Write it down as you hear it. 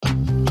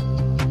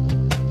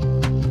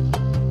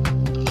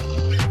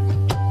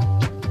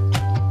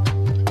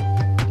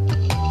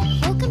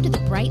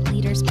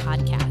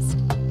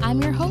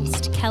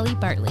Kelly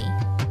Bartley.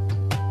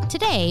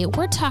 Today,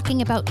 we're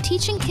talking about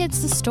teaching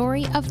kids the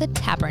story of the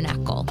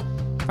Tabernacle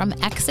from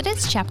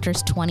Exodus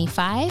chapters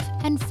 25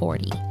 and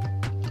 40.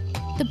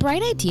 The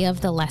bright idea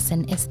of the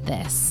lesson is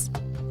this: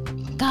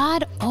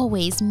 God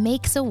always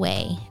makes a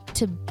way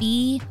to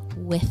be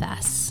with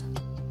us.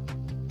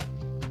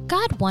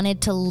 God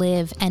wanted to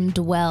live and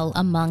dwell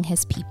among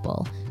his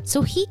people,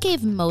 so he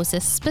gave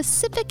Moses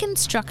specific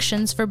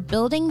instructions for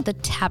building the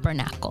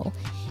tabernacle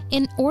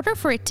in order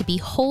for it to be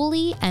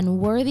holy and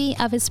worthy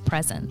of his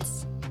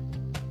presence.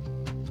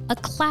 A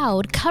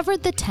cloud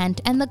covered the tent,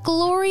 and the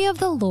glory of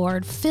the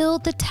Lord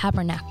filled the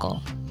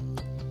tabernacle.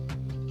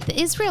 The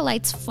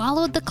Israelites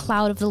followed the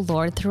cloud of the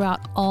Lord throughout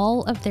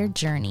all of their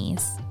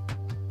journeys.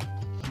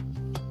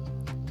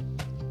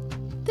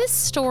 This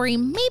story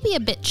may be a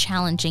bit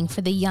challenging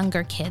for the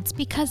younger kids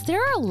because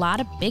there are a lot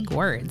of big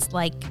words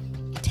like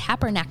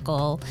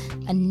tabernacle,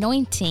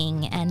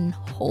 anointing, and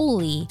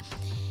holy.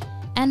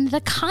 And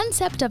the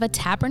concept of a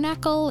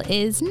tabernacle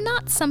is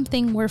not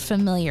something we're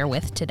familiar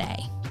with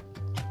today.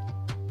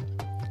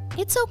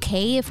 It's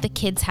okay if the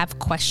kids have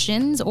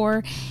questions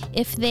or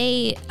if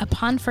they,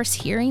 upon first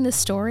hearing the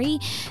story,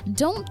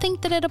 don't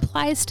think that it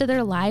applies to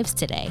their lives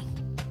today.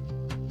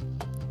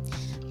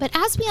 But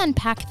as we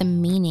unpack the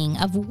meaning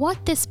of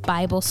what this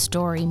Bible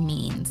story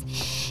means,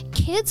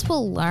 kids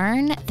will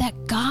learn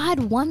that God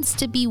wants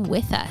to be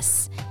with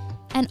us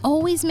and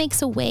always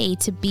makes a way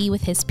to be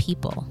with his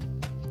people.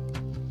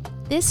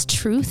 This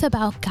truth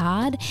about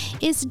God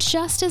is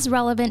just as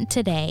relevant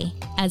today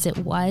as it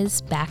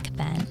was back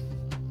then.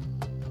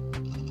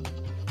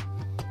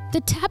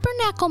 The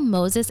tabernacle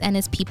Moses and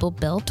his people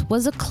built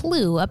was a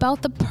clue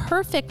about the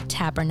perfect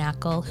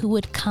tabernacle who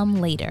would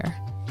come later: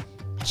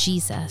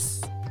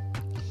 Jesus.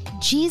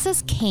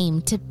 Jesus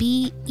came to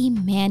be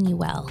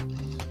Emmanuel,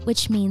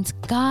 which means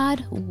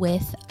God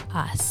with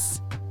us.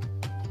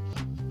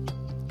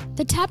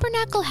 The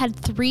tabernacle had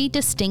three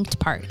distinct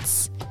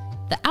parts: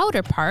 the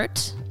outer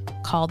part,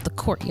 called the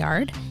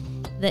courtyard,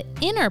 the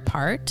inner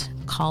part,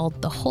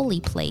 called the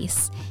holy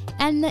place,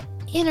 and the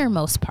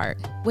innermost part,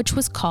 which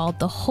was called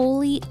the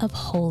Holy of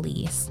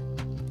Holies.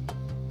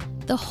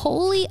 The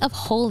Holy of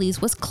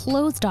Holies was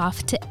closed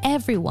off to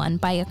everyone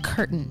by a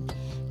curtain,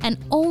 and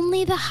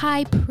only the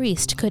high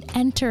priest could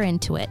enter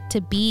into it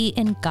to be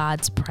in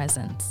God's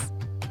presence.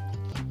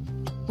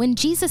 When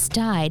Jesus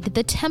died,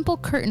 the temple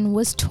curtain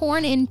was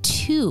torn in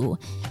two,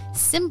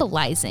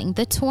 symbolizing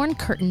the torn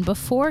curtain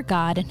before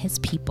God and his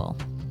people.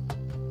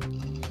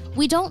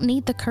 We don't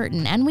need the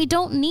curtain, and we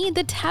don't need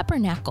the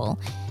tabernacle,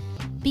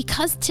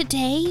 because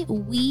today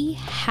we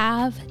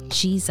have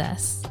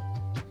Jesus.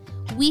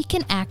 We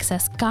can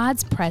access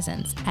God's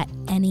presence at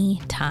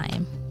any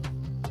time.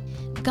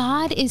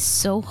 God is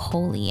so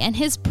holy, and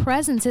his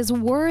presence is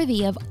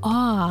worthy of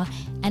awe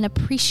and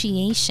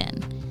appreciation.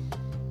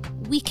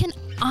 We can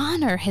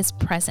honor his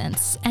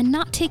presence and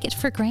not take it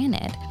for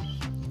granted.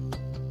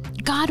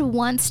 God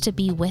wants to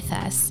be with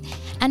us,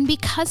 and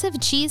because of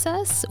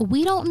Jesus,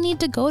 we don't need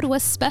to go to a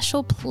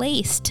special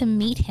place to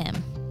meet him.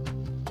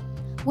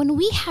 When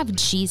we have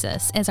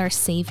Jesus as our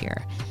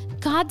Savior,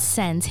 God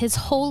sends his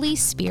Holy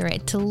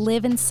Spirit to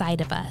live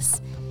inside of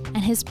us,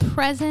 and his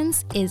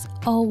presence is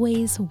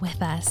always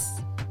with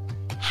us.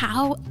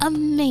 How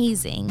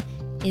amazing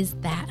is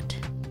that?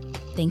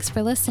 Thanks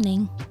for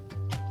listening.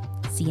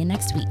 See you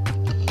next week.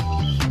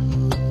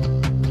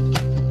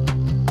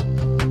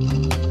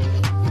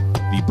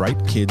 The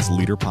Bright Kids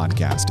Leader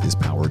Podcast is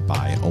powered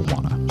by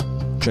Awana.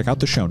 Check out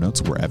the show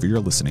notes wherever you're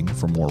listening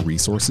for more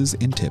resources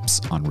and tips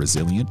on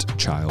resilient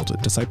child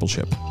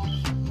discipleship.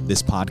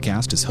 This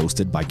podcast is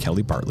hosted by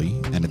Kelly Bartley,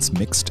 and it's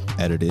mixed,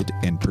 edited,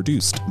 and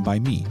produced by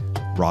me,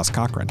 Ross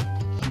Cochran.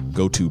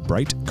 Go to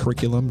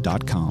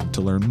brightcurriculum.com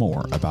to learn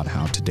more about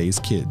how today's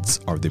kids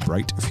are the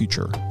bright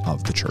future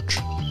of the church.